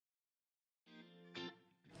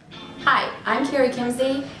I'm Kerri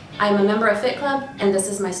Kimsey. I'm a member of Fit Club, and this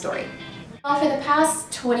is my story. Well, for the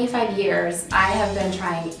past 25 years, I have been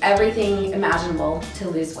trying everything imaginable to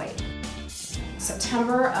lose weight.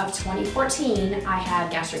 September of 2014, I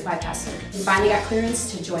had gastric bypass surgery. I finally got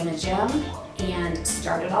clearance to join a gym and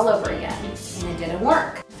started all over again, and it didn't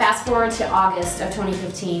work. Fast forward to August of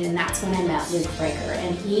 2015, and that's when I met Luke Breaker,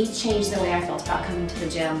 and he changed the way I felt about coming to the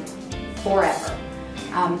gym forever.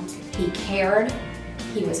 He cared,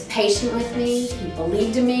 he was patient with me, he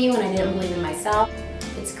believed in me when I didn't believe in myself.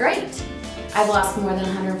 It's great. I've lost more than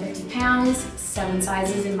 150 pounds, 7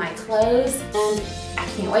 sizes in my clothes, and I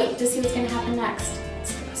can't wait to see what's going to happen next.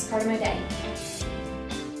 It's the best part of my day.